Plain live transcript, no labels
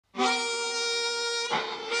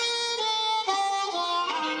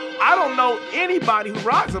I don't know anybody who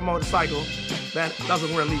rides a motorcycle that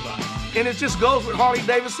doesn't wear Levi's. And it just goes with Harley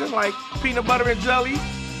Davidson, like peanut butter and jelly,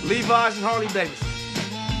 Levi's and Harley Davidson.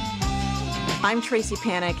 I'm Tracey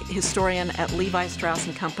Panek, historian at Levi Strauss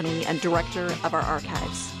 & Company and director of our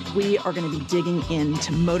archives. We are going to be digging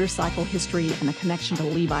into motorcycle history and the connection to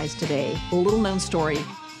Levi's today. A little-known story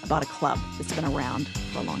about a club that's been around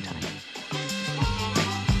for a long time.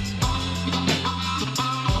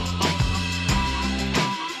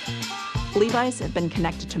 Levi's have been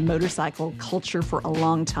connected to motorcycle culture for a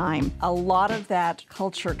long time. A lot of that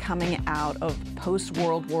culture coming out of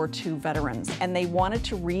post-World War II veterans, and they wanted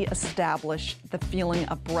to re-establish the feeling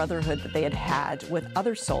of brotherhood that they had had with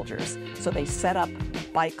other soldiers, so they set up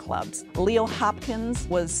bike clubs. Leo Hopkins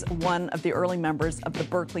was one of the early members of the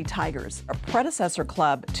Berkeley Tigers, a predecessor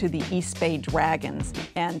club to the East Bay Dragons,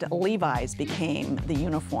 and Levi's became the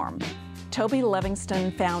uniform. Toby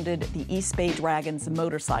Livingston founded the East Bay Dragons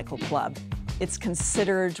Motorcycle Club. It's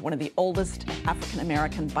considered one of the oldest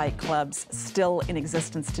African-American bike clubs still in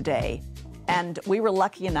existence today. And we were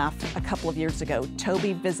lucky enough, a couple of years ago,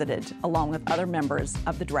 Toby visited, along with other members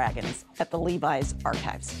of the Dragons, at the Levi's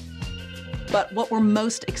archives. But what we're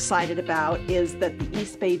most excited about is that the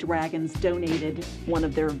East Bay Dragons donated one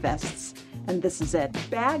of their vests. And this is it.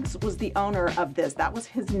 Baggs was the owner of this. That was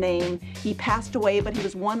his name. He passed away, but he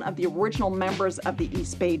was one of the original members of the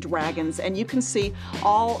East Bay Dragons. And you can see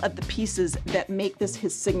all of the pieces that make this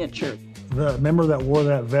his signature. The member that wore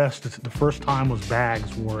that vest the first time was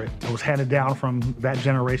Baggs wore it. It was handed down from that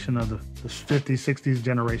generation of the 50s, 60s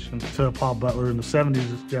generation to Paul Butler in the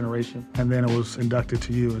 70s generation. And then it was inducted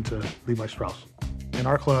to you into Levi Strauss. In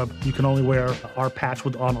our club, you can only wear our patch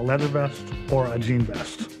on a leather vest or a jean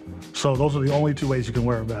vest. So those are the only two ways you can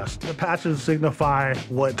wear a vest. The patches signify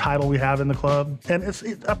what title we have in the club, and it's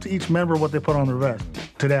up to each member what they put on their vest.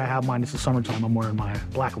 Today I have mine, it's the summertime, I'm wearing my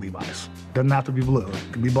black Levi's. Doesn't have to be blue,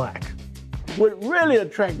 it can be black. What really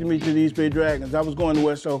attracted me to the East Bay Dragons, I was going to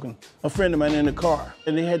West Oakland, a friend of mine in the car,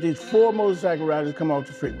 and they had these 4 motorcycle riders come off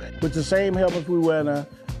the freeway with the same helmets we wear now,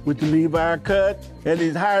 with the Levi cut and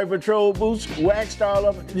these Highway Patrol boots, waxed all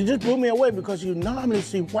up. It just blew me away because you normally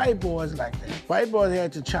see white boys like that. White boys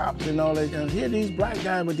had the chops and all that. And here these black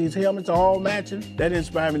guys with these helmets all matching. That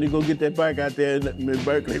inspired me to go get that bike out there in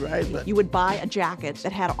Berkeley, right? But you would buy a jacket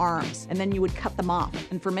that had arms, and then you would cut them off.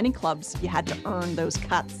 And for many clubs, you had to earn those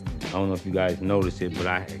cuts. I don't know if you guys noticed it, but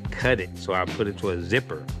I cut it, so I put it to a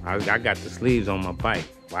zipper. I got the sleeves on my bike.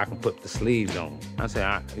 I can put the sleeves on. I said,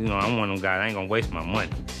 I'm one of them guys, I ain't gonna waste my money.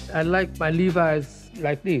 I like my Levi's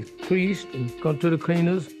like this, creased and go to the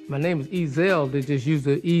cleaners. My name is Ezel, they just use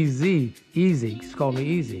the EZ, Easy, just call me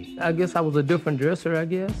Easy. I guess I was a different dresser, I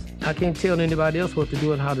guess. I can't tell anybody else what to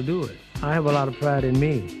do and how to do it. I have a lot of pride in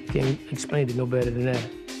me. Can't explain it no better than that.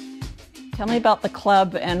 Tell me about the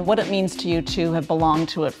club and what it means to you to have belonged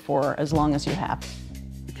to it for as long as you have.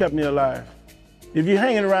 it kept me alive. If you're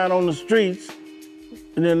hanging around on the streets,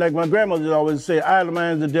 and then like my grandmother always say, idle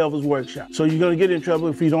mind's the devil's workshop. So you're gonna get in trouble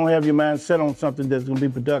if you don't have your mind set on something that's gonna be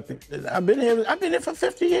productive. I've been here for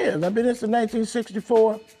 50 years. I've been here since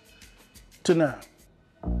 1964 to now.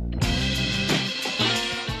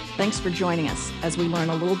 Thanks for joining us as we learn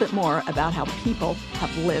a little bit more about how people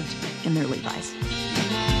have lived in their Levi's.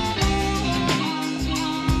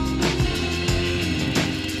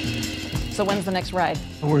 So when's the next ride?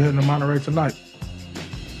 We're heading to Monterey tonight.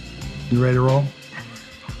 You ready to roll?